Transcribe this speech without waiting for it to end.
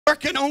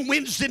working on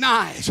Wednesday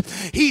nights.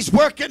 He's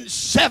working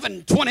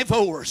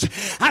 7/24s.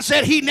 I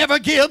said he never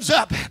gives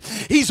up.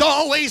 He's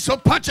always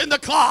punching the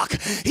clock.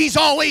 He's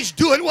always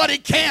doing what he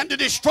can to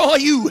destroy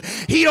you.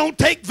 He don't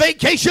take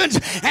vacations,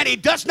 and he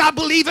does not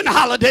believe in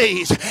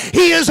holidays.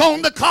 He is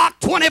on the clock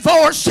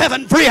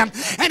 24/7, friend,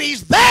 and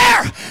he's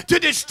there to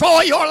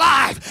destroy your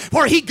life.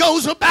 For he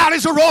goes about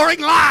as a roaring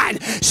lion,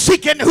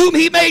 seeking whom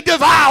he may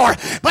devour.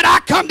 But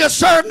I come to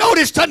serve.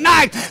 Notice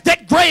tonight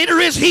that greater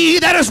is he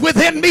that is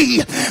within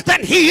me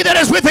than he that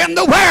is within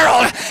the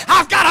world.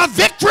 I've got a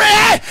victory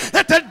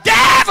that the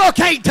devil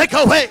can't take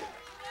away.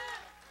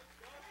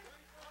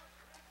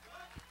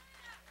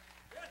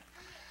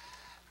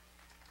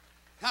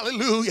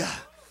 Hallelujah.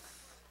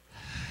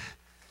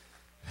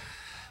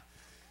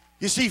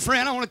 You see,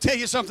 friend, I want to tell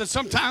you something.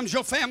 Sometimes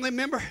your family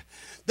member,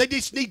 they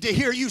just need to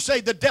hear you say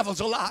the devil's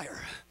a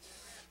liar.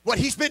 What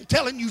he's been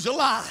telling you's a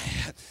lie.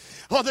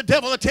 Or the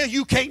devil will tell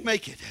you can't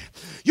make it.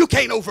 You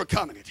can't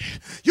overcome it.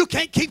 You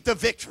can't keep the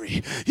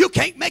victory. You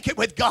can't make it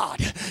with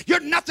God. You're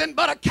nothing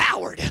but a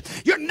coward.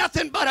 You're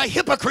nothing but a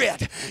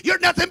hypocrite. You're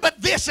nothing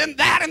but this and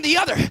that and the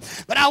other.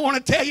 But I want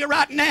to tell you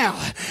right now,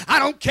 I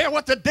don't care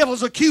what the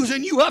devil's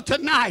accusing you of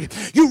tonight.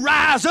 You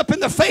rise up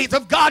in the faith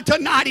of God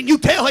tonight and you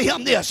tell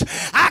him this: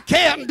 I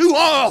can do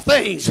all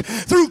things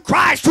through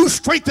Christ who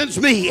strengthens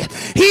me.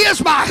 He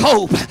is my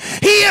hope.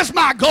 He is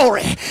my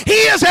glory. He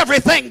is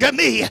everything to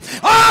me.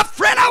 Oh,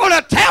 friend, I want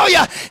to tell you,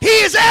 he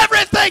is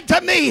everything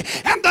to me,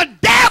 and the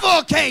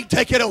devil can't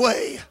take it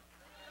away.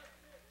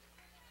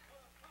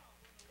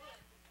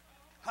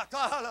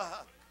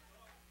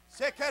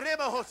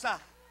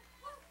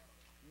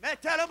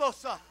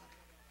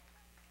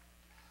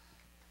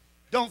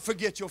 Don't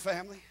forget your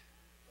family.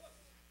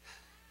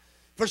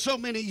 For so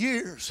many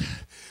years,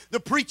 the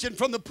preaching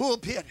from the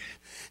pulpit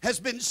has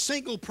been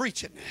single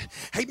preaching.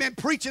 Amen.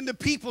 Preaching to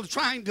people,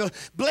 trying to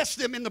bless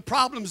them in the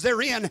problems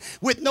they're in,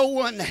 with no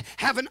one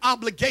having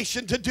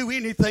obligation to do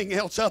anything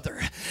else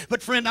other.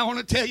 But friend, I want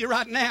to tell you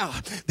right now,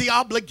 the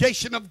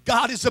obligation of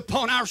God is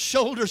upon our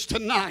shoulders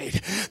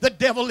tonight. The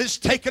devil is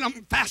taking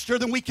them faster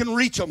than we can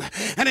reach them.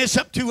 And it's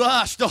up to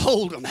us to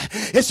hold them.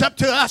 It's up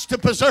to us to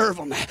preserve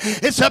them.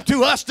 It's up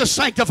to us to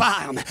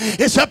sanctify them.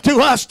 It's up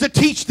to us to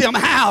teach them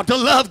how to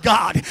love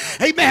God.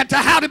 Amen. To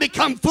how to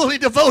become fully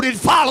devoted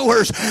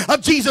followers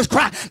of Jesus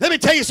Christ. Let me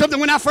tell you something.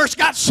 When I first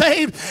got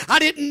saved, I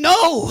didn't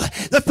know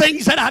the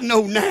things that I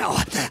know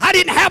now. I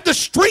didn't have the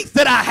strength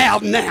that I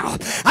have now.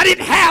 I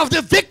didn't have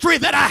the victory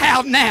that I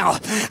have now.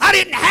 I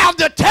didn't have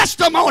the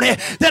testimony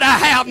that I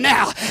have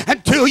now.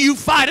 Until you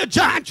fight a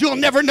giant, you'll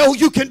never know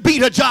you can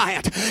beat a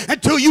giant.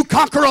 Until you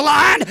conquer a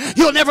lion,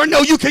 you'll never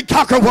know you can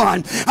conquer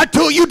one.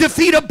 Until you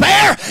defeat a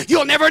bear,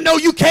 you'll never know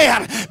you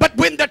can. But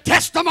when the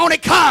testimony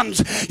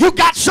comes, you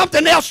got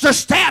something else to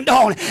stand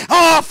on.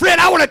 Oh,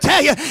 friend, I want to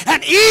tell you,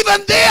 and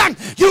even then,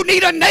 you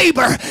need a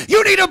neighbor,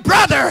 you need a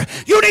brother,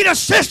 you need a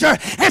sister,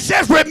 and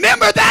says,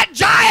 remember that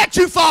giant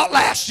you fought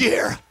last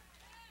year.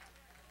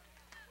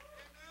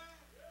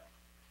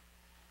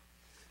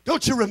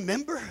 Don't you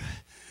remember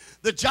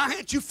the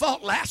giant you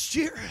fought last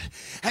year?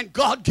 And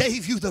God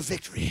gave you the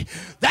victory.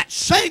 That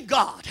same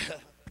God,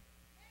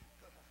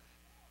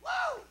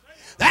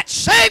 that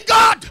same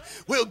God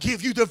will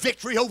give you the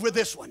victory over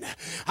this one.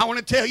 I want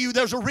to tell you,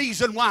 there's a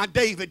reason why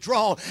David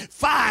drew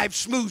 5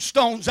 smooth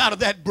stones out of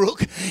that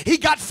brook. He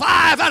got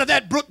 5 out of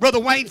that brook, Brother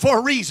Wayne, for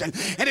a reason.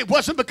 And it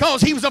wasn't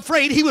because he was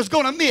afraid he was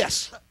going to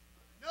miss.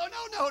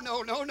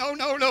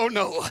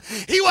 No.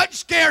 He wasn't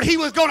scared he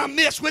was going to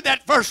miss with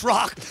that first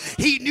rock.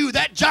 He knew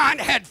that giant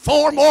had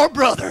 4 more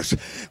brothers.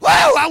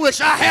 Well, I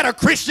wish I had a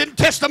Christian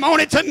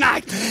testimony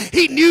tonight.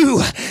 He knew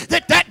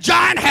that that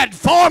giant had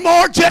 4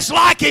 more just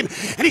like him.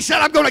 And he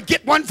said, I'm going to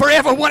get one for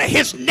every one of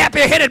his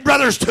nappy-headed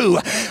brothers too.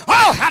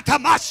 Oh, I'm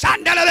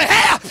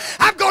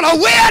going to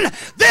win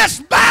this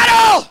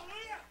battle.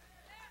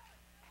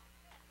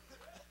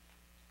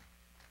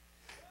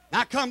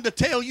 I come to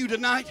tell you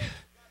tonight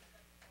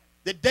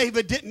that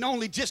David didn't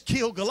only just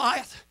kill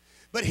Goliath,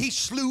 but he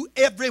slew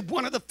every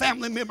one of the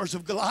family members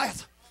of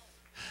Goliath.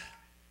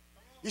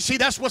 You see,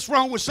 that's what's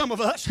wrong with some of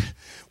us.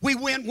 We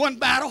win one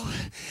battle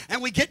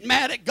and we get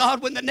mad at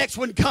God when the next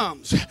one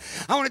comes.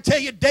 I want to tell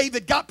you,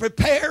 David got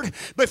prepared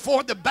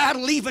before the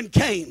battle even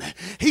came.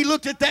 He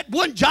looked at that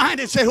one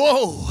giant and said,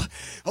 oh,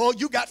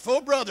 you got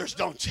 4 brothers,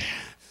 don't you?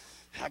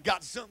 I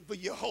got something for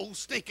your whole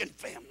stinking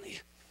family.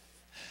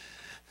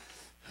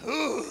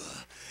 Ooh.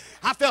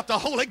 I felt the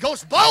Holy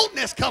Ghost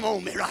boldness come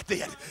on me right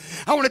then.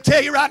 I want to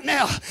tell you right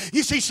now,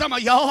 you see, some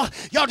of y'all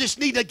just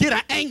need to get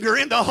an anger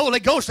in the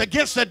Holy Ghost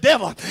against the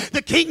devil.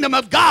 The kingdom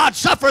of God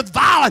suffereth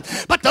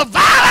violence, but the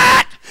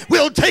violent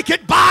will take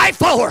it by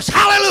force.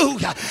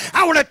 Hallelujah.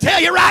 I want to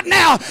tell you right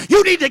now,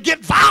 you need to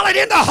get violent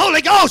in the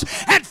Holy Ghost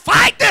and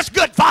fight this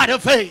good fight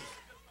of faith.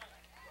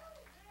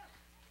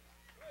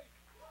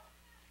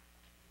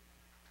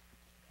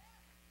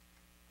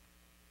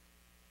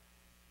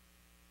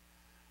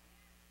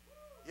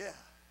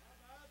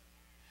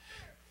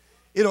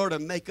 It ought to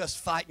make us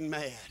fighting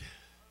mad.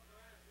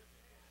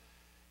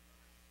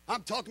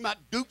 I'm talking about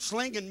duke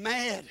slinging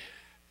mad.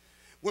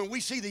 when we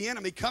see the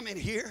enemy come in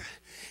here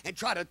and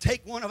try to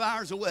take one of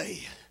ours away.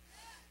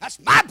 That's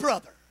my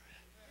brother.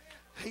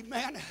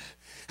 Amen.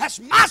 That's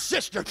my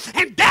sister.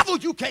 And devil,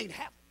 you can't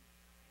have it.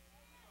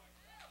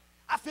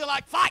 I feel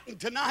like fighting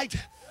tonight.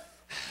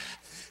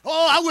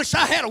 Oh, I wish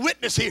I had a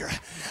witness here.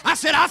 I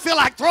said, I feel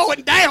like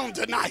throwing down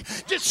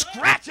tonight. Just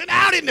scratching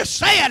out in the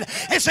sand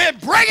and saying,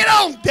 bring it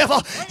on,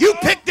 devil. You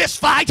pick this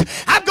fight.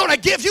 I'm going to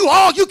give you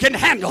all you can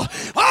handle.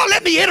 Oh,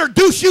 let me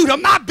introduce you to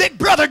my big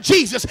brother,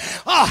 Jesus.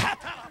 Oh,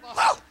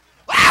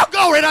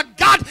 glory to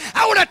God.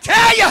 I want to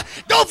tell you,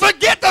 don't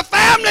forget the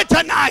family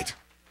tonight.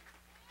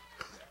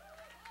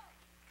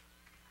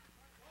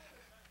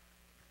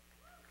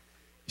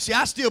 You see,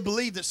 I still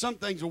believe that some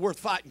things are worth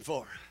fighting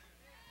for.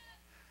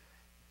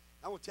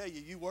 I want to tell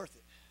you, you're worth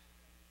it.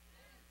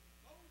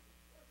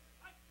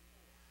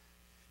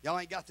 Y'all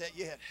ain't got that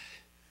yet.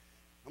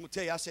 I'm going to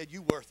tell you, I said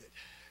you worth it.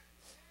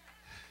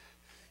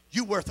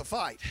 You worth a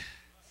fight.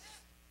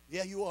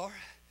 Yeah, you are.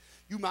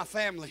 You my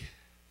family.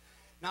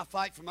 Now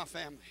fight for my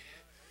family.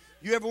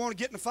 You ever want to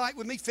get in a fight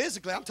with me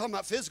physically? I'm talking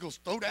about physical.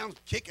 Throw down,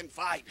 kick, and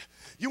fight.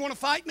 You want to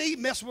fight me?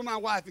 Mess with my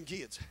wife and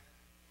kids.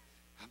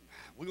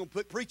 We're going to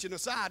put preaching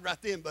aside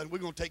right then, but we're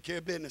going to take care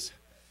of business.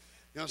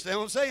 You understand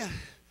what I'm saying?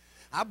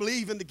 I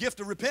believe in the gift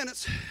of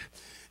repentance.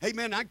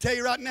 Amen. I can tell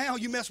you right now,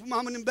 you mess with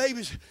mama and them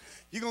babies,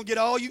 you're going to get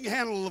all you can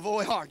handle,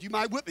 Lavoy Hart. You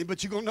might whip me,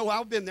 but you're going to know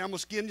I've been there. I'm going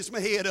to skin just my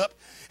head up.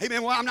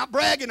 Amen. Well, I'm not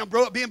bragging. I'm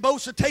being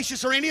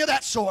boastatious or any of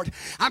that sort.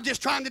 I'm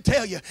just trying to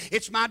tell you,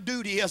 it's my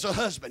duty as a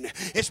husband.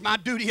 It's my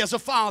duty as a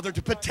father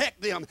to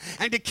protect them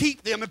and to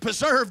keep them and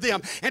preserve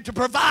them and to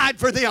provide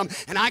for them.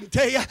 And I can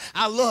tell you,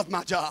 I love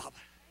my job.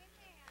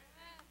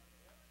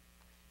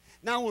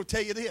 Now I want to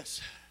tell you this.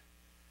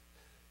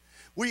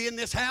 We in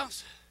this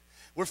house,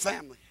 we're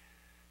family.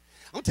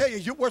 I'm going to tell you,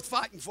 you're worth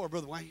fighting for,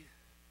 Brother Wayne.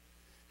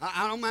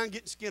 I don't mind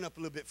getting skin up a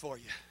little bit for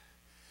you.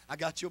 I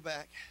got your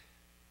back.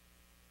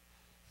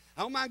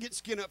 I don't mind getting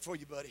skin up for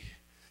you, buddy.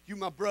 You're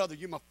my brother.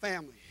 You're my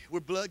family.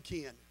 We're blood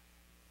kin.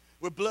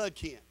 We're blood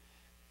kin.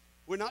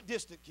 We're not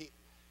distant kin.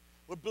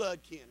 We're blood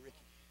kin, Ricky.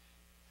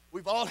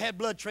 We've all had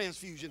blood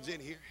transfusions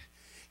in here.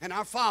 And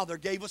our Father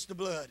gave us the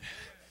blood.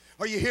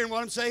 Are you hearing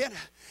what I'm saying?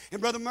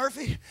 And Brother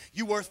Murphy,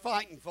 you're worth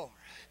fighting for.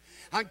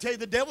 I can tell you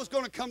the devil's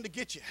going to come to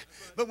get you.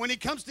 But when he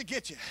comes to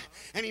get you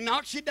and he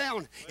knocks you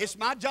down, it's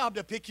my job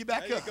to pick you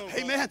back up.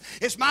 Amen.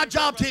 It's my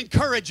job to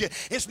encourage you.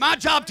 It's my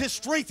job to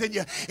strengthen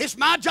you. It's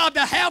my job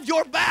to have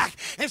your back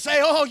and say,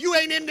 oh, you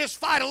ain't in this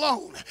fight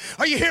alone.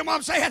 Are you hearing what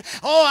I'm saying?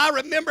 Oh, I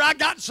remember I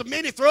got so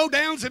many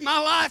throwdowns in my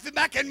life and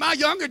back in my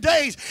younger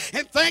days.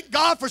 And thank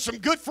God for some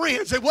good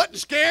friends that wasn't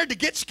scared to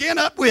get skin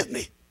up with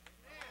me.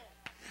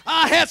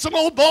 I had some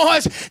old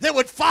boys that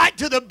would fight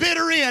to the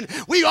bitter end.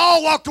 We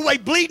all walked away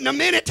bleeding a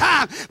minute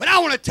time. But I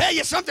want to tell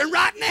you something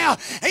right now.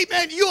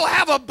 Amen. You'll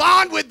have a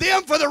bond with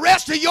them for the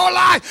rest of your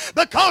life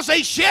because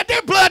they shed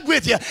their blood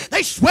with you.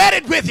 They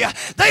sweated with you.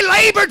 They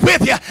labored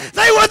with you.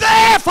 They were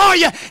there for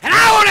you. And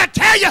I want to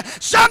tell you,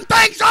 some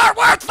things aren't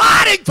worth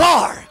fighting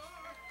for.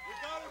 We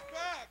got his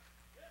back.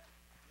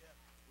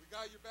 We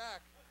got your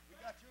back. We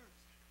got yours.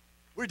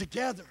 We're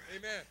together.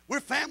 Amen. We're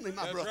family,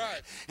 my That's brother.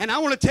 right. And I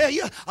want to tell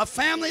you, a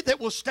family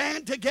that will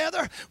stand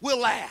together will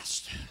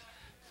last.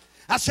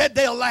 I said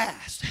they'll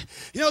last.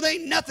 You know, there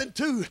ain't nothing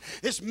to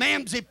this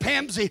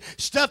mamsy-pamsy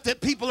stuff that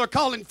people are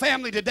calling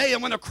family today.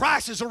 And when a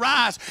crisis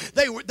arises,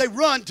 they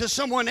run to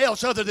someone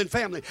else other than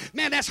family.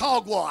 Man, that's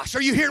hogwash.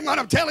 Are you hearing what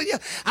I'm telling you?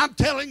 I'm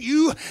telling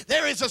you,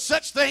 there is a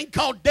such thing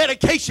called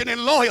dedication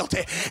and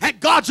loyalty. And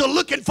God's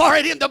looking for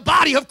it in the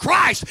body of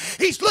Christ.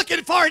 He's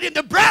looking for it in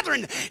the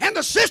brethren and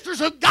the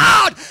sisters of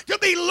God to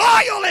be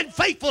loyal and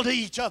faithful to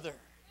each other.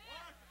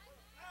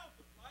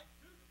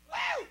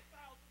 Woo!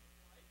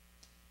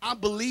 I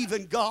believe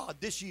in God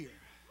this year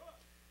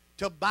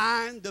to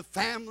bind the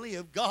family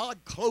of God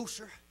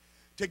closer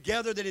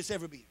together than it's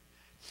ever been.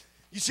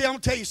 You see, I'm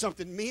going to tell you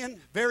something.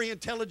 Men, very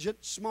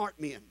intelligent, smart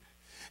men,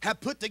 have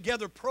put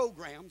together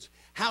programs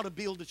how to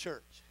build a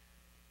church.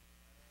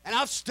 And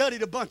I've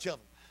studied a bunch of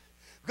them.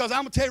 Because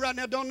I'm going to tell you right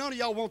now, don't none of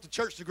y'all want the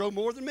church to grow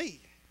more than me.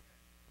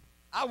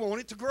 I want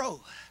it to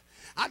grow.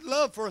 I'd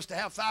love for us to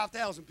have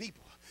 5,000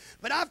 people.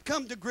 But I've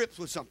come to grips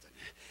with something.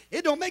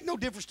 It don't make no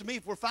difference to me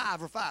if we're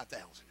 5 or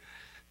 5,000.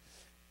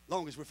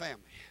 Long as we're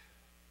family.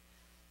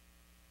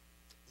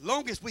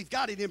 Long as we've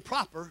got it in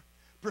proper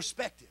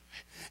perspective.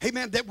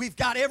 Amen. That we've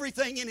got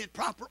everything in its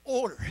proper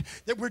order.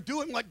 That we're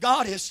doing what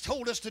God has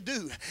told us to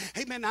do.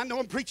 Amen. I know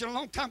I'm preaching a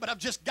long time, but I've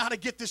just got to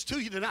get this to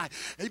you tonight.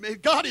 Amen.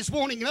 God is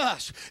wanting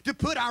us to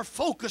put our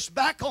focus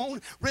back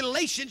on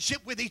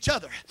relationship with each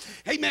other.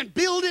 Amen.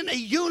 Building a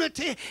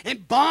unity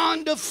and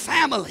bond of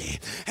family.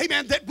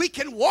 Amen. That we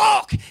can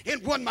walk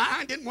in one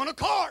mind and one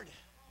accord.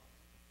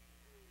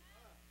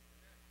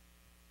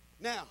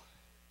 Now,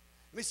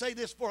 let me say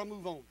this before I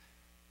move on.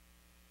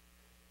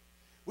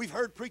 We've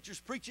heard preachers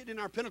preach it in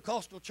our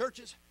Pentecostal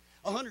churches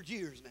 100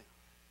 years now.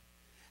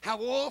 How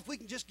well if we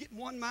can just get in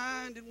one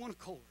mind and one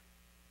accord.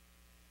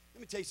 Let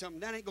me tell you something,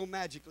 that ain't going to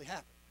magically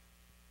happen.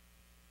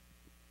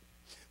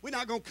 We're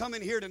not going to come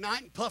in here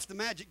tonight and puff the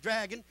magic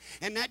dragon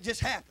and that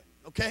just happened.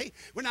 Okay?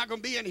 We're not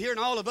going to be in here and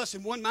all of us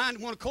in one mind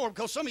and one accord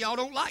because some of y'all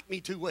don't like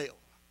me too well.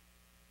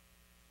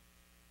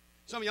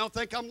 Some of y'all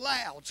think I'm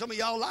loud. Some of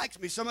y'all likes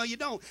me. Some of you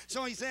don't.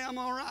 Some of you say I'm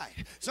all right.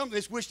 Some of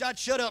us wish I'd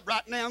shut up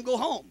right now and go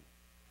home.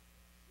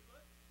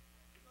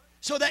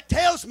 So that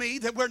tells me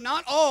that we're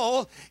not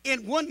all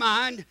in one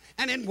mind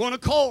and in one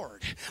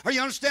accord. Are you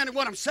understanding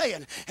what I'm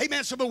saying?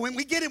 Amen. So but when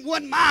we get in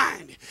one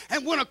mind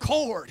and one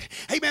accord,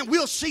 amen,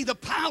 we'll see the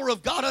power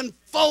of God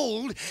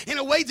unfold in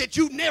a way that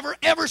you've never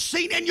ever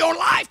seen in your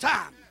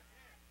lifetime.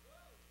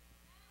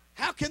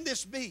 How can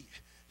this be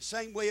the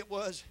same way it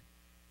was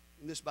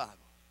in this Bible?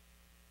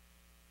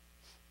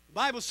 The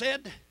Bible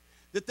said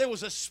that there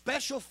was a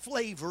special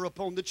flavor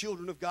upon the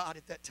children of God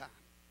at that time.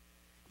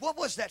 What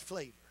was that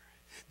flavor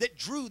that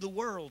drew the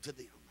world to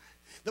them?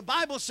 The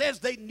Bible says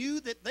they knew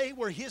that they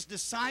were His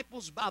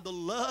disciples by the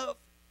love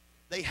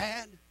they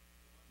had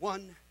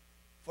one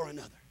for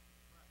another.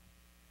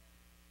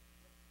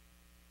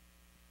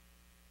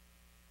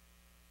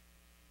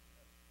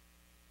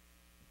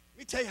 Let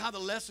me tell you how the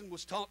lesson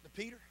was taught to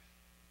Peter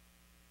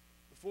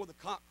before the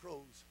cock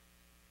crows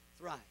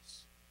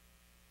thrice.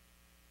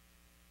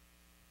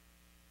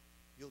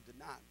 You'll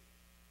deny me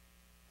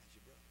as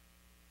your brother.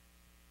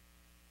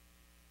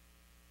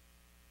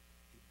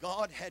 And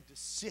God had to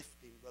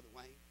sift him, Brother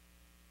Wayne,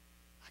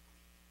 like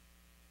wheat.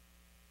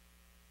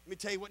 Let me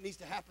tell you what needs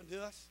to happen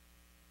to us.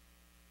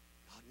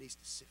 God needs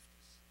to sift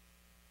us.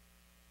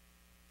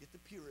 Get the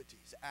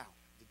purities out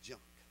of the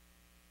junk.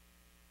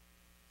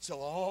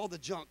 So all the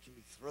junk can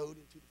be thrown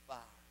into the fire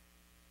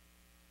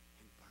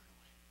and burn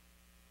away.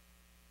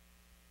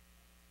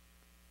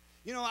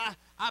 You know,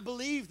 I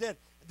believe that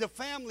the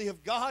family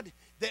of God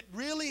that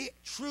really,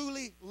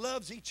 truly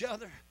loves each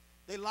other,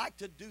 they like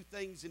to do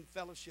things in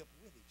fellowship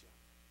with each other.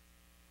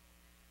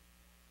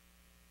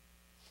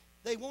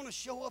 They want to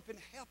show up and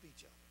help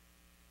each other.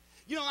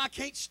 You know, I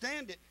can't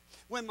stand it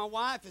when my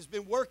wife has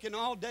been working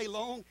all day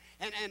long,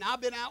 and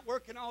I've been out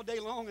working all day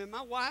long, and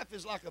my wife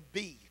is like a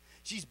bee.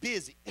 She's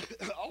busy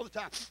all the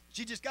time.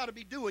 She just got to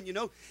be doing, you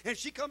know. And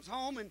she comes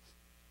home, and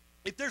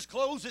if there's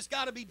clothes that's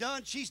got to be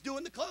done, she's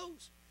doing the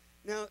clothes.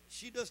 Now,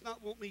 she does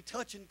not want me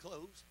touching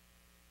clothes,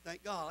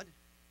 thank God,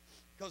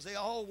 because they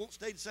all won't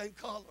stay the same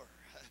color.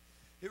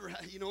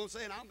 You know what I'm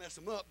saying? I'll mess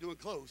them up doing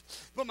clothes.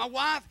 But my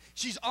wife,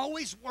 she's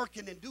always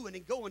working and doing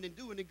and going and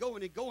doing and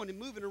going and going and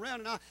moving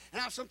around. And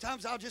I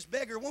sometimes I'll just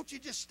beg her, won't you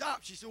just stop?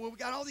 She said, well, we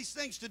got all these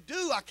things to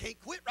do. I can't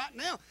quit right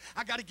now.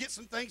 I got to get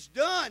some things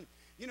done.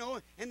 You know,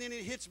 and then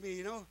it hits me,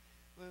 you know,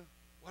 well,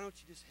 why don't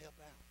you just help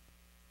out?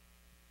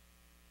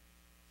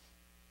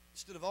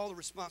 Instead of all the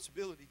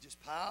responsibility just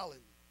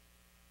piling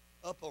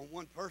up on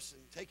one person,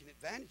 taking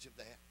advantage of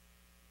that,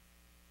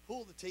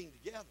 pull the team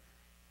together.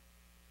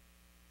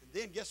 And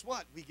then guess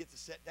what? We get to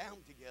sit down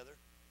together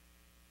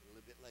a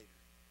little bit later.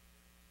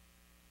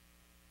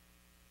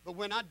 But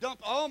when I dump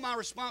all my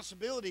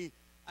responsibility,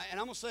 and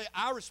I'm going to say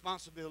our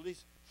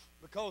responsibilities,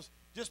 because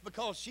just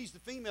because she's the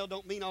female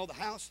don't mean all the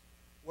house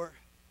work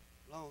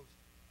belongs.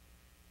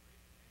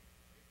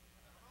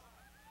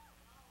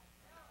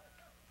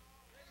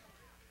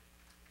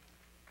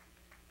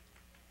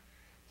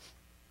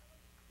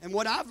 And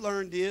what I've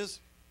learned is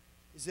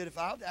that if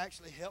I would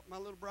actually help my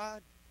little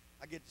bride,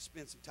 I get to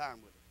spend some time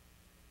with her.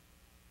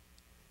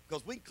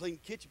 Because we can clean the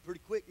kitchen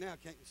pretty quick now,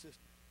 can't we,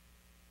 sister?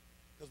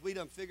 Because we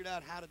done figured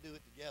out how to do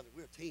it together.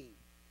 We're a team.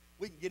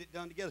 We can get it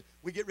done together.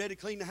 We get ready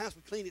to clean the house,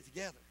 we clean it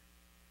together.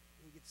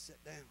 And we get to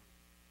sit down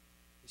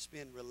and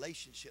spend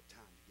relationship time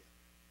together.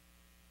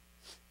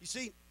 You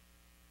see,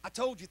 I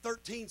told you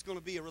 13 is going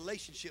to be a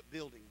relationship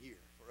building year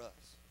for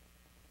us.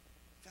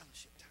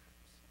 Fellowship times.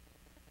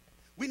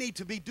 We need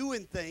to be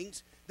doing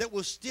things that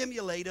will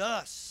stimulate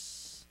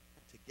us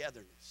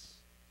togetherness.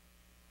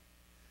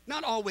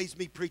 Not always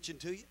me preaching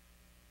to you.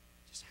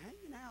 Just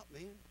hanging out,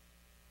 man.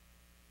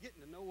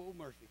 Getting to know old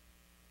Murphy.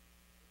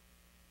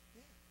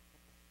 Yeah.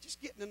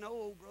 Just getting to know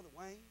old Brother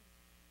Wayne.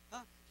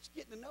 Huh? Just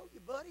getting to know you,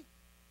 buddy.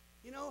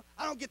 You know,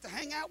 I don't get to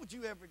hang out with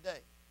you every day.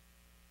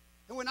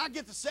 And when I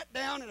get to sit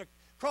down and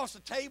across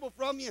the table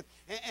from you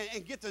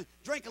and get to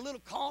drink a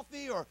little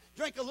coffee or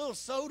drink a little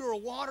soda or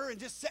water and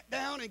just sit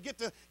down and get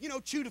to, you know,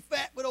 chew the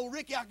fat with old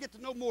Ricky, I get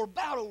to know more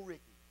about old Ricky.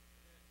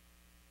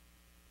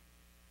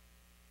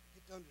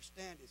 Get to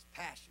understand his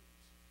passions,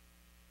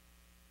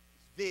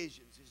 his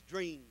visions, his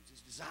dreams,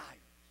 his desires.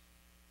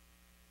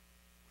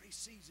 Where he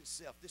sees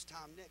himself this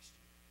time next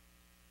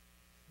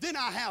year. Then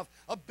I have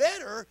a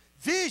better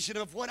vision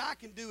of what I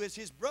can do as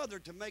his brother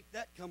to make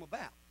that come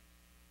about.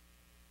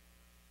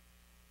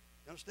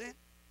 You understand?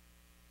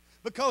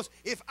 Because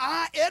if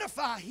I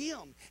edify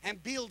him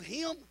and build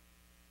him,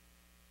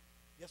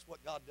 guess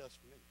what God does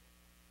for me?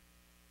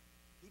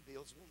 He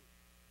builds me.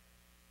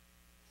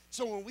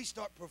 So when we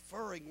start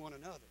preferring one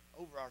another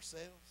over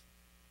ourselves,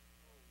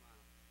 oh my,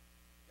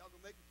 y'all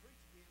gonna make me preach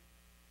again?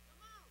 Come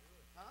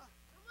on. Huh?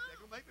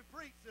 Y'all gonna make me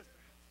preach, sister.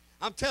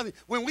 I'm telling you,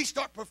 when we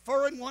start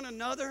preferring one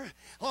another,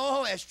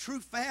 oh, as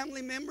true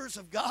family members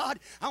of God,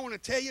 I want to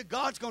tell you,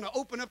 God's going to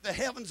open up the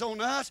heavens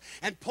on us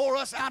and pour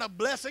us out a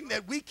blessing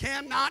that we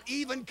cannot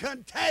even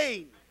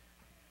contain.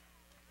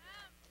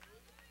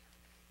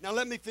 Now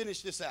let me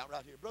finish this out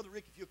right here. Brother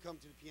Rick, if you'll come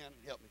to the piano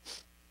and help me.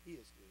 He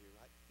is still here,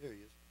 right? There he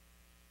is.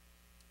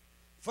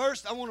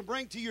 First, I want to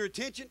bring to your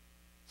attention,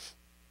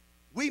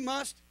 we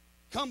must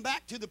come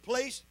back to the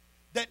place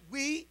that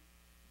we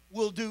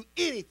will do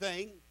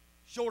anything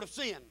short of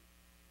sin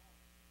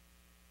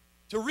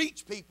to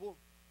reach people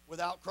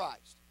without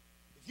Christ.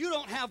 If you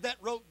don't have that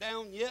wrote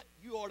down yet,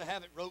 you ought to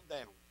have it wrote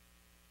down.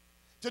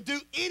 To do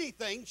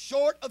anything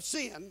short of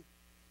sin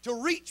to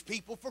reach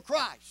people for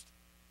Christ.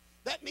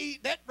 That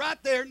right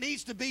there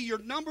needs to be your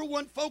number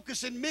one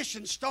focus and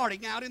mission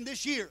starting out in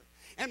this year.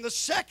 And the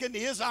second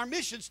is our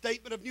mission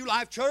statement of New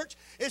Life Church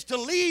is to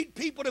lead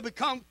people to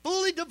become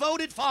fully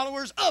devoted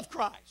followers of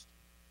Christ.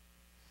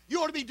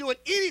 You ought to be doing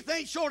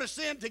anything short of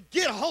sin to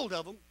get a hold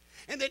of them.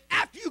 And then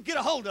after you get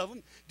a hold of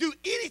them, do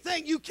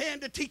anything you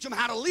can to teach them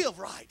how to live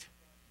right.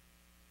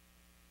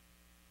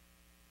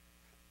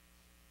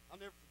 I'll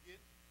never forget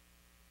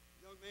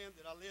a young man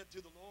that I led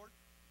to the Lord.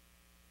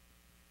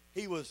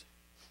 He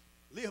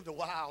lived a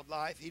wild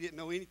life. He didn't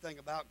know anything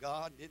about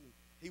God.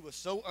 He was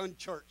so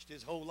unchurched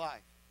his whole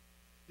life.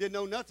 Didn't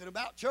know nothing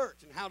about church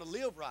and how to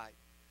live right.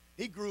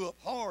 He grew up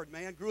hard,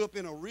 man. Grew up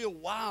in a real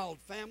wild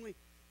family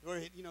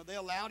where, they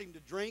allowed him to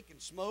drink and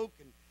smoke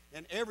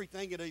and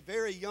everything at a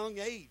very young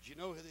age.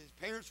 His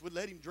parents would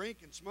let him drink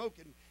and smoke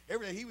and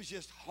everything. He was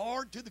just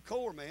hard to the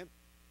core, man.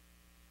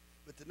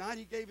 But the night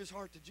he gave his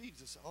heart to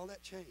Jesus, all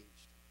that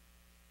changed.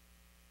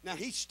 Now,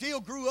 he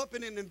still grew up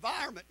in an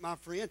environment, my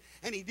friend,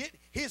 and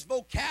his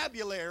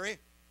vocabulary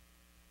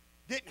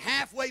didn't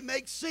halfway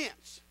make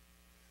sense.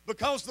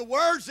 Because the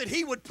words that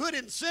he would put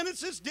in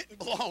sentences didn't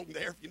belong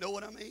there, if you know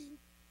what I mean.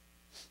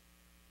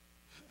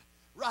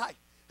 Right.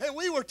 And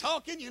we were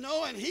talking,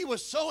 and he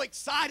was so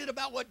excited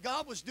about what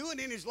God was doing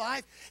in his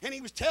life. And he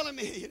was telling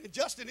me, and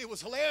Justin, it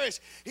was hilarious.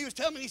 He was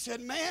telling me, he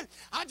said, man,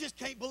 I just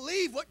can't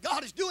believe what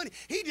God is doing.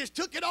 He just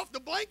took it off the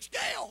blank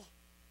scale.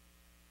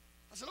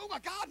 I said, oh my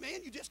God,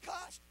 man, you just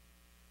cussed.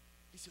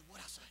 He said,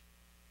 what'd I say?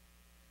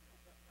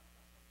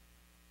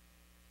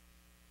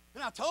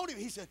 And I told him,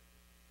 he said,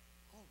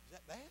 oh, is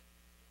that bad?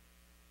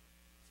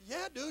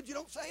 Yeah, dude, you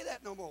don't say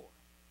that no more.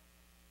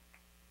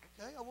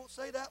 Okay, I won't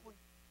say that one.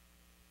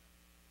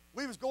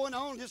 We was going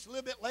on just a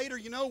little bit later,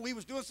 we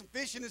was doing some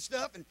fishing and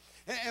stuff, and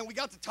we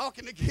got to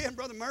talking again,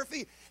 Brother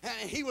Murphy,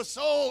 and he was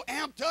so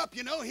amped up,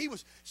 he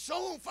was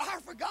so on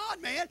fire for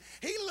God, man.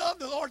 He loved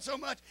the Lord so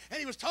much, and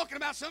he was talking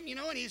about something,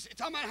 and he's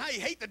talking about how he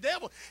hate the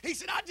devil. He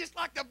said, I'd just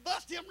like to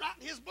bust him right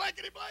in his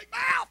blankety-blank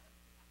mouth.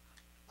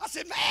 I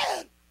said,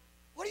 man,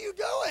 what are you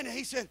doing? And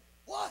he said,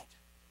 what?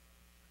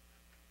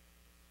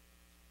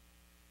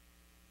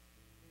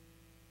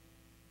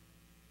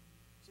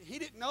 See, he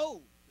didn't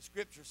know the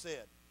scripture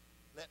said,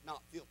 let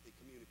not filthy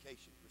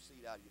communication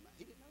proceed out of your mouth.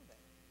 He didn't know that.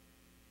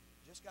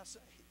 Just got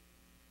saved.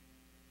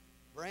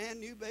 Brand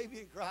new baby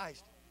in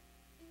Christ.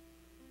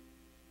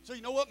 So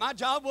you know what my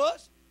job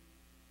was?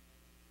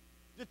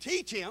 To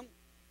teach him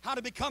how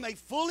to become a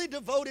fully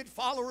devoted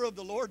follower of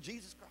the Lord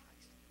Jesus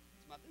Christ.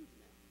 It's my duty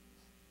now.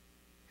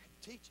 I have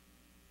to teach him.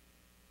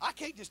 I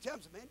can't just tell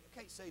him, man, you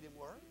can't say them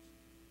words.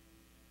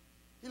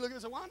 He looked at me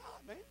and said, why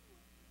not, man? I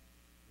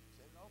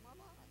said it all my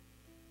life.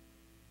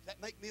 Does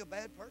that make me a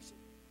bad person?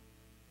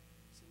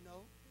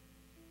 No,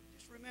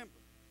 just remember,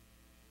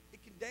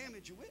 it can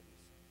damage your witness.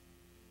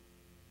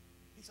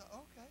 He said,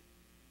 okay.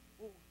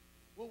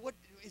 Well, what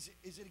is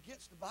it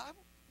against the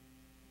Bible?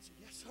 I said,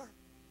 yes, sir.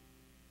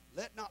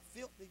 Let not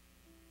filthy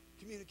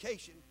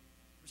communication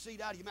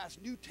proceed out of your mouth. It's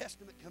a New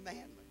Testament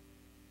commandment.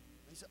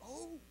 And he said,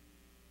 oh.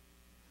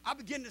 I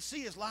began to see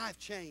his life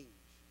change.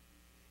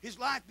 His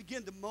life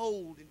began to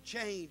mold and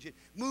change and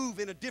move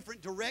in a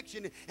different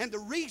direction. And the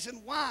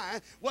reason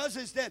why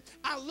is that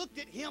I looked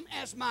at him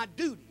as my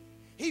duty.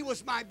 He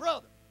was my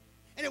brother.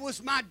 And it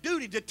was my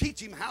duty to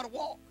teach him how to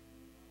walk.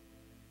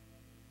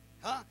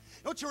 Huh?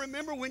 Don't you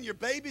remember when your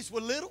babies were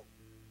little?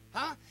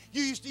 Huh?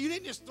 You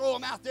didn't just throw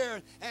them out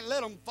there and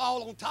let them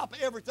fall on top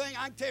of everything.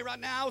 I can tell you right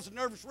now, I was a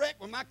nervous wreck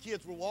when my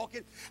kids were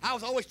walking. I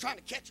was always trying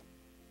to catch them.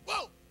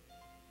 Whoa!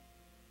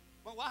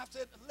 My wife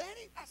said,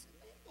 Lenny, I said,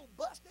 Lenny, go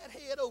bust that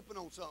head open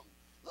on something.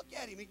 Look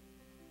at him.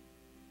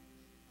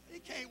 He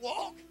can't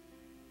walk.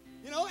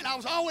 And I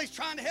was always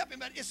trying to help him,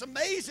 but it's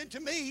amazing to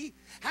me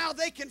how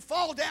they can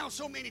fall down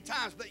so many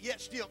times, but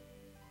yet still.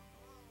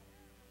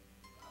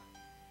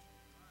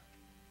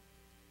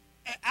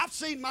 And I've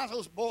seen my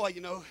little boy,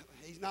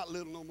 he's not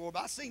little no more,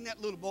 but I've seen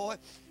that little boy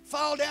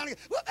fall down and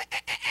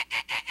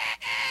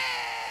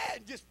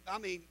just,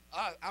 I'm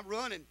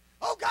running.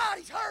 Oh, God,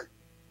 he's hurt.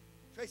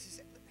 Tracy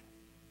said, look at him.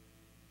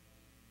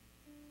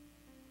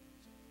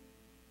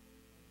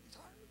 He's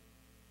hurt.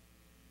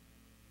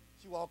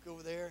 She walked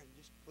over there and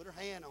just put her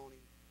hand on him.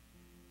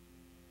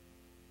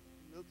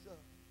 He looks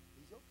up.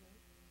 He's okay.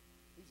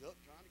 He's up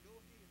trying to go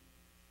again.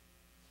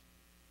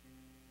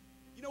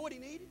 You know what he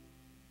needed?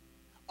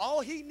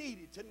 All he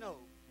needed to know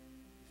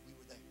is we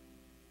were there.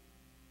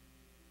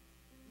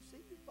 You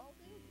see me fall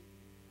down?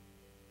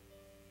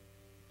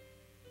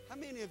 How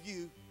many of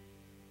you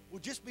will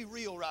just be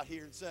real right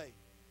here and say,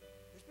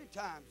 there's been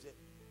times that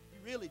you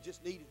really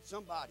just needed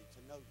somebody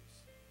to notice?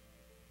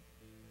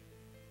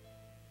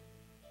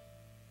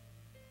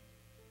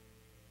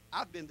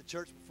 I've been to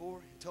church before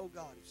and told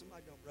God, if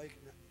somebody don't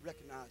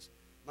recognize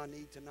my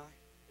need tonight,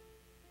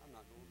 I'm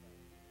not going back.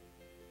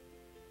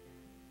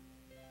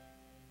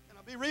 Can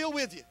I be real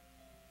with you?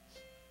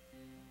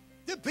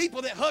 The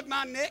people that hug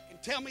my neck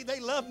and tell me they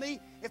love me,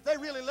 if they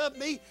really love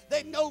me,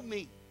 they know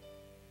me.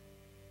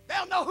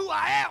 They'll know who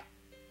I am.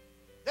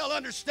 They'll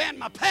understand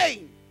my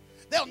pain.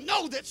 They'll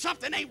know that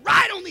something ain't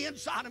right on the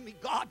inside of me.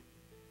 God,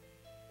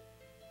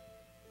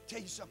 I'll tell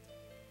you something.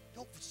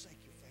 Don't forsake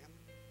your family.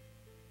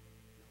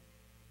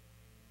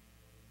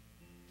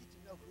 No. Get to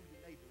know who your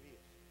neighbor is.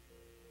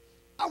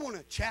 I want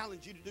to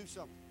challenge you to do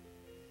something.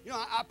 You know,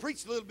 I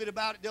preached a little bit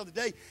about it the other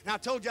day, and I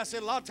told you, I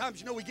said, a lot of times,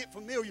 you know, we get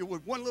familiar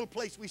with one little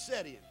place we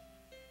sat in.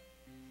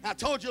 I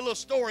told you a little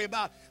story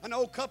about an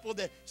old couple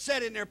that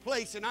sat in their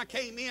place, and I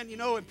came in, you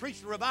know, and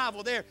preached a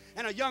revival there,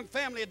 and a young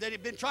family that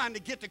had been trying to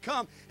get to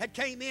come had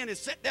came in and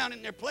sat down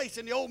in their place,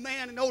 and the old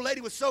man and the old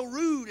lady was so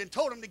rude and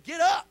told them to get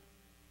up.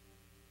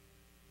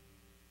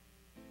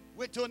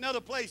 Went to another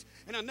place,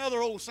 and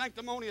another old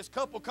sanctimonious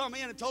couple come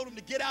in and told them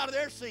to get out of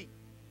their seat.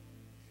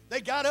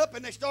 They got up,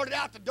 and they started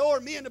out the door,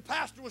 and me and the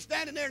pastor were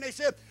standing there, and they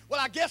said, well,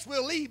 I guess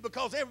we'll leave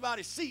because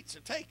everybody's seats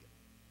are taken.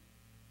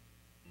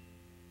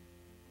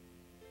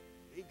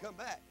 He come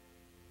back.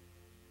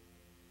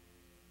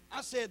 I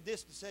said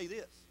this to say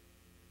this.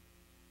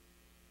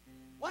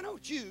 Why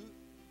don't you do,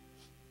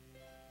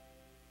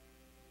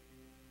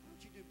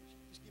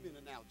 just give me an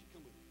analogy,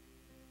 come with me.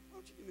 Why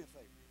don't you do me a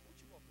favor? Why don't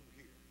you walk over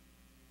here?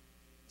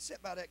 Sit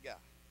by that guy.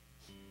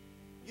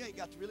 You ain't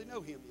got to really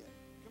know him yet.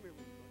 Come here with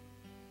me, buddy.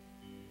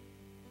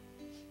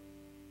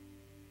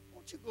 Why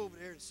don't you go over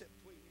there and sit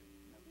between him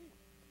and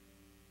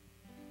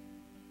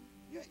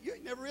him? You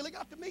ain't never really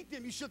got to meet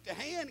them. You shook the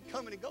hand and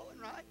coming and going,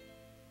 right?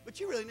 But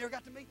you really never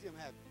got to meet them,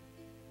 have you?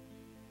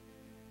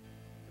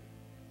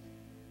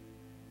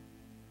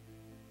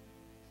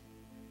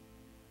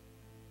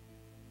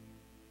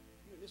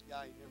 You and this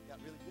guy ain't never got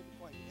really good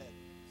acquainted, have you?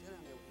 Sit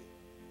down there with him.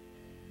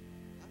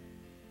 Huh?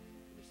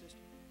 Come here,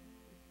 sister.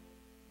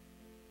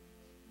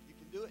 You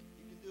can do it.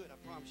 You can do it. I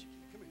promise you.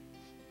 Come here.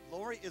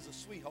 Lori is a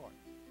sweetheart.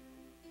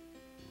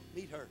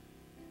 Meet her.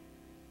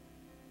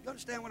 You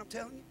understand what I'm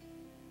telling you?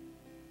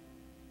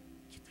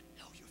 Get to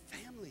know your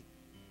family.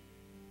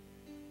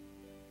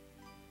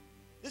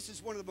 This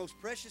is one of the most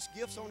precious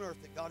gifts on earth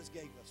that God has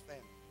given us,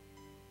 family.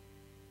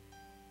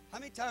 How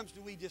many times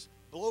do we just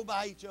blow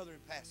by each other in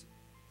passing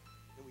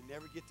and we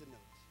never get to know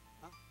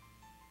us? Huh?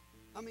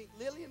 I mean,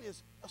 Lillian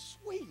is a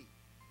sweetie.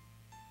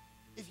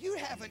 If you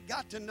haven't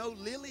got to know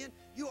Lillian,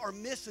 you are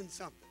missing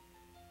something.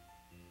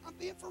 I'm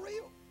being for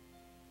real.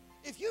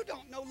 If you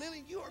don't know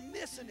Lillian, you are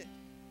missing it.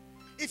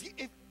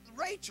 If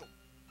Rachel,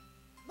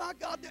 my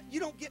God, you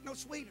don't get no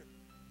sweeter.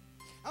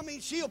 I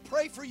mean, she'll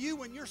pray for you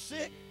when you're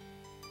sick.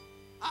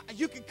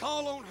 You can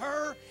call on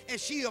her, and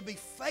she'll be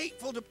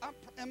faithful to.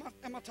 Am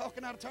I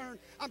talking out of turn?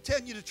 I'm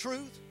telling you the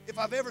truth. If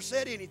I've ever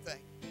said anything,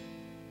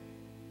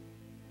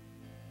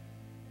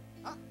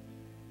 huh?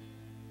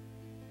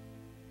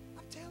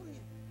 I'm telling you,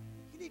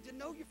 you need to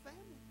know your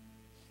family.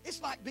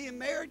 It's like being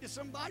married to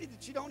somebody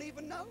that you don't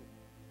even know.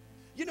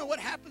 You know what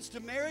happens to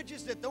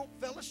marriages that don't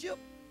fellowship?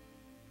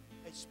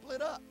 They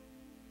split up.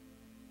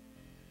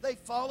 They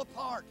fall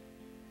apart,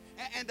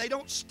 and they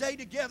don't stay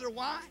together.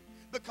 Why?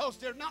 Because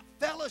they're not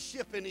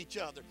fellowshipping each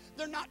other.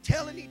 They're not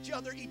telling each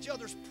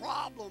other's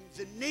problems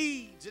and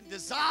needs and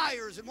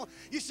desires. And more.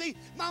 You see,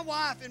 my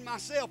wife and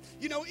myself,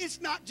 you know, it's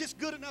not just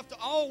good enough to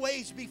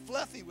always be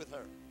fluffy with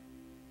her.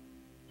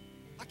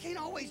 I can't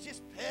always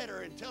just pet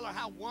her and tell her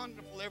how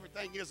wonderful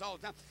everything is all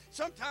the time.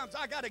 Sometimes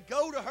I got to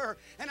go to her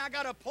and I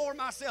got to pour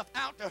myself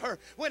out to her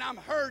when I'm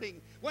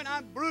hurting, when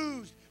I'm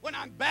bruised, when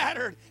I'm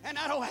battered, and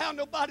I don't have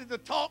nobody to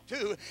talk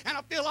to, and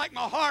I feel like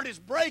my heart is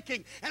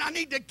breaking, and I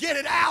need to get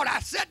it out. I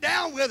sit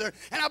down with her,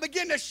 and I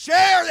begin to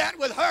share that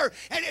with her,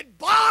 and it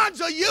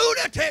bonds a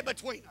unity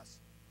between us.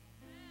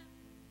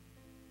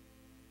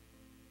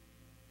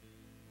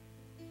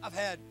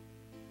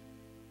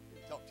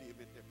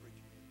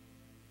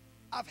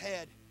 I've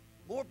had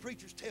more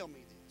preachers tell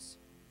me this,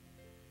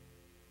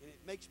 and it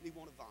makes me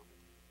want to vomit,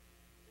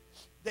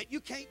 that you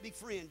can't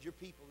befriend your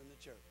people in the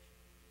church.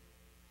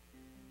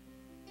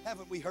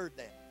 Haven't we heard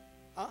that?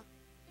 Huh?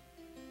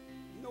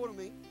 You know what I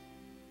mean?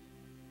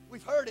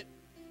 We've heard it.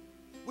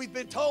 We've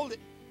been told it.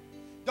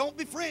 Don't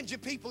befriend your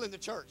people in the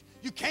church.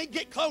 You can't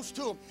get close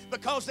to them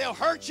because they'll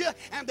hurt you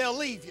and they'll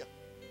leave you.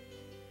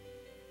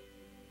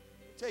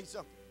 I'll tell you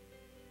something.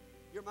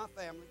 You're my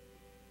family.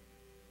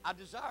 I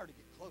desire to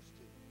get close to you.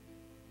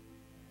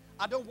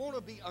 I don't want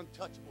to be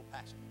untouchable,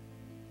 Pastor.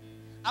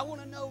 I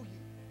want to know you.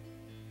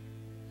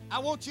 I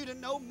want you to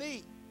know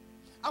me.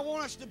 I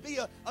want us to be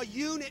a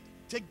unit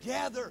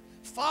together,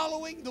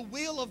 following the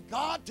will of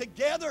God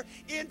together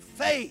in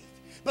faith.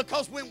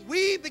 Because when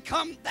we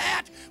become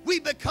that,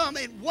 we become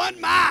in one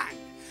mind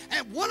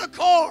and one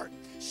accord,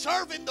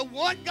 serving the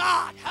one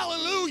God,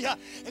 hallelujah,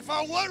 and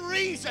for one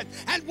reason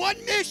and one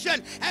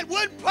mission and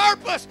one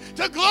purpose,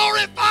 to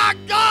glorify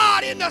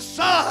God in the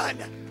Son.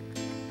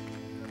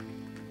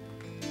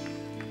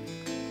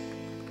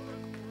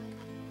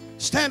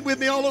 Stand with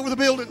me all over the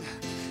building.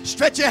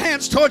 Stretch your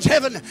hands towards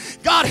heaven.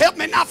 God, help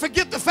me not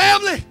forget the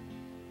family.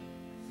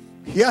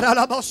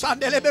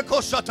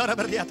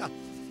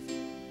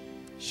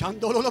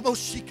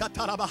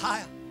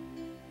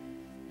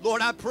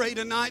 Lord, I pray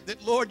tonight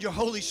that, Lord, your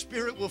Holy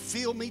Spirit will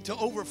fill me to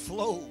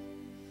overflow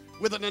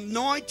with an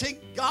anointing,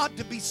 God,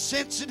 to be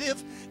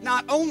sensitive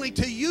not only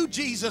to you,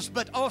 Jesus,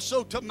 but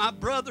also to my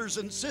brothers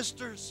and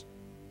sisters.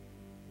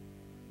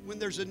 When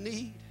there's a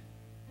need,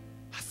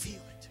 I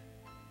feel it.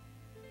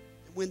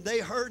 And when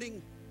they're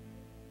hurting,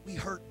 we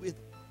hurt with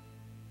them.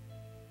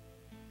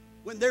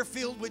 When they're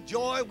filled with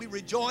joy, we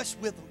rejoice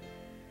with them.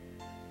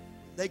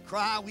 When they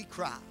cry, we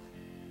cry.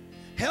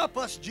 Help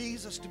us,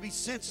 Jesus, to be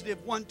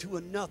sensitive one to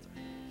another,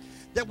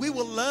 that we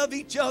will love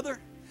each other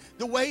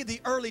the way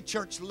the early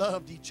church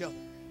loved each other.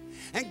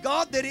 And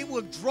God, that it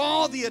will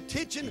draw the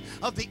attention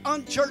of the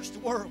unchurched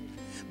world.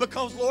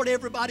 Because, Lord,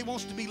 everybody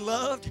wants to be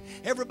loved,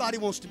 everybody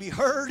wants to be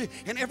heard,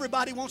 and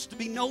everybody wants to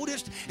be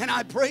noticed. And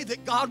I pray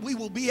that, God, we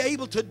will be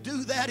able to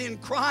do that in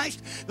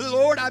Christ.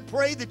 Lord, I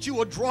pray that you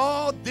will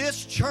draw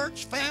this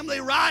church family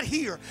right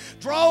here.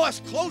 Draw us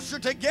closer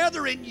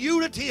together in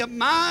unity of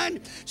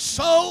mind,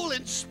 soul,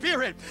 and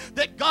spirit.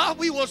 That, God,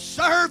 we will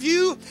serve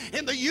you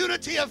in the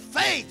unity of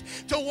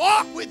faith, to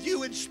walk with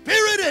you in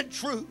spirit and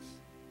truth.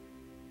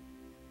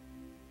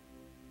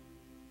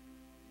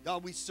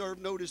 God, we serve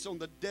notice on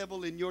the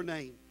devil in your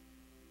name.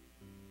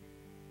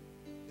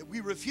 That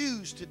we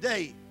refuse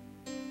today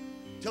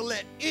to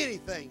let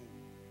anything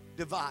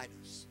divide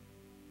us.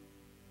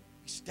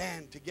 We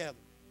stand together.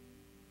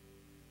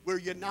 We're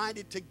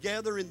united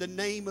together in the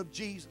name of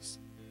Jesus.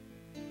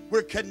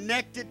 We're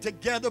connected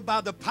together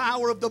by the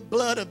power of the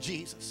blood of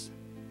Jesus.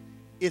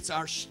 It's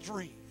our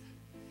strength.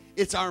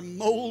 It's our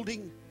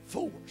molding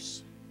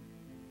force.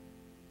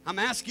 I'm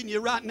asking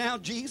you right now,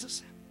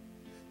 Jesus,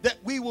 that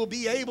we will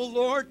be able,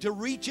 Lord, to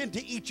reach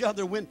into each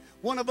other when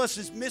one of us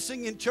is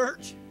missing in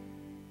church.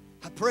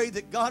 I pray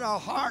that, God, our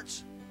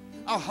hearts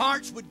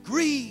would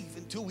grieve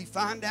until we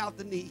find out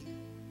the need.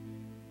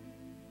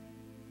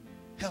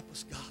 Help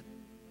us, God,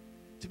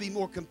 to be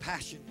more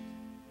compassionate,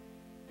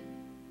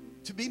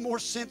 to be more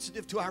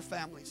sensitive to our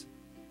families.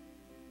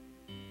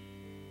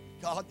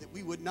 God, that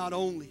we would not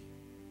only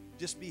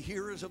just be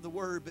hearers of the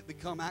word, but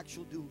become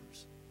actual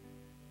doers.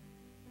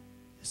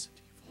 Listen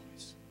to your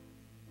voice.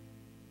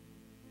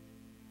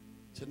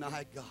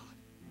 Tonight, God,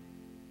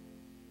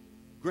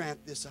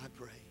 grant this, I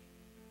pray,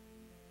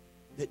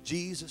 that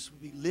Jesus would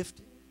be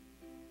lifted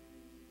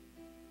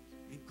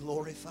and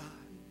glorified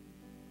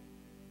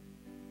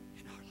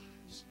in our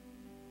lives.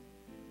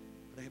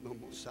 I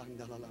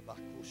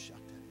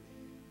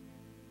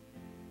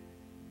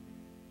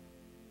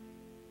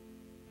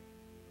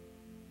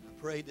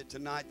pray that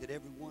tonight that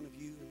every one of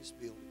you in this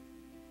building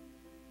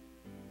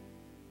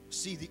will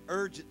see the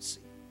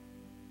urgency,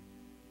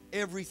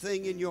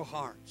 everything in your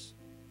hearts,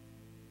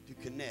 to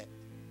connect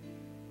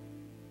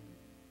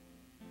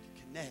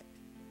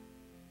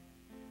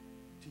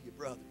to your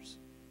brothers,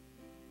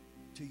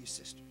 to your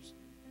sisters.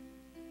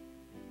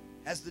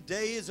 As the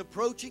day is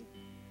approaching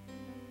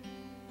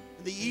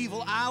and the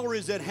evil hour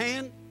is at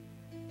hand,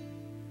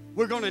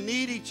 we're going to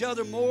need each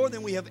other more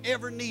than we have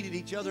ever needed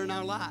each other in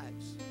our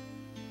lives.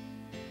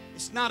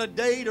 It's not a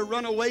day to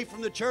run away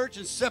from the church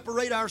and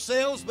separate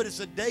ourselves, but it's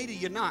a day to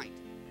unite.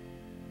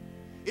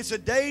 It's a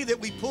day that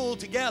we pull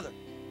together,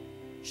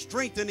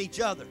 strengthen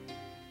each other,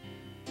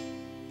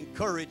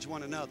 encourage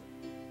one another.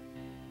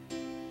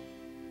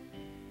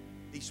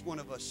 Each one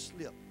of us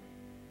slip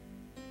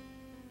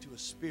into a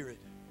spirit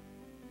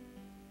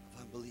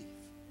of unbelief.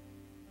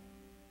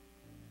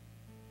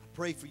 I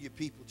pray for your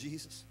people,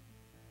 Jesus.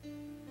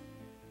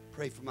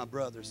 Pray for my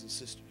brothers and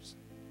sisters.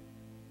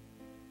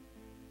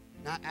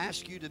 And I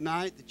ask you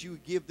tonight that you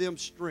would give them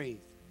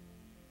strength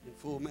in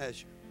full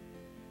measure.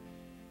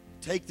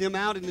 Take them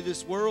out into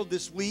this world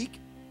this week,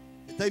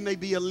 that they may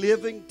be a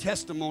living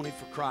testimony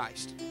for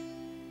Christ.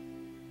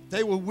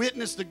 They will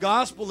witness the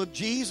gospel of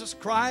Jesus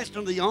Christ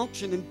under the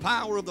unction and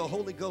power of the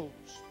Holy Ghost.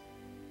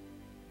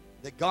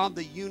 That, God,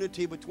 the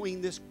unity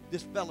between this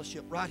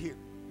fellowship right here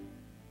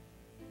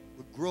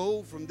would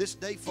grow from this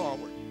day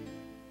forward.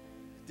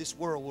 This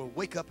world will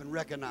wake up and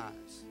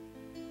recognize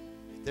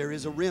that there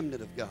is a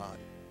remnant of God.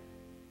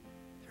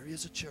 There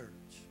is a church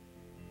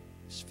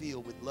that's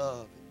filled with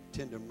love and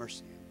tender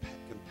mercy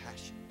and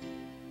compassion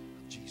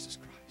of Jesus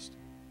Christ.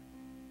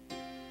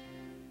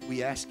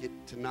 We ask it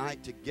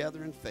tonight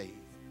together in faith.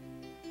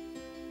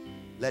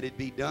 Let it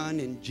be done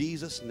in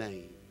Jesus'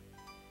 name.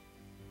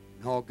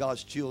 And all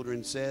God's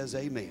children says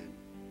amen.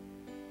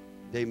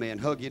 Amen.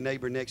 Hug your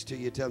neighbor next to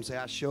you. Tell them, say,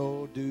 I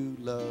sure do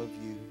love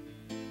you.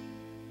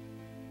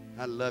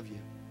 I love you.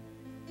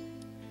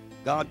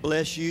 God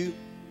bless you.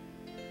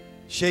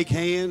 Shake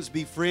hands.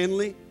 Be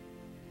friendly.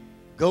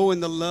 Go in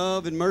the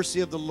love and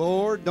mercy of the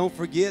Lord. Don't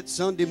forget,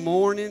 Sunday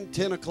morning,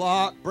 10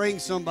 o'clock, bring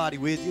somebody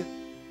with you.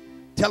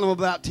 Tell them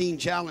about Teen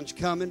Challenge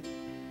coming.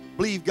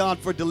 Believe God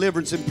for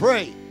deliverance and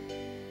pray.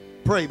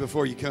 Pray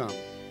before you come.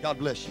 God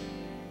bless you.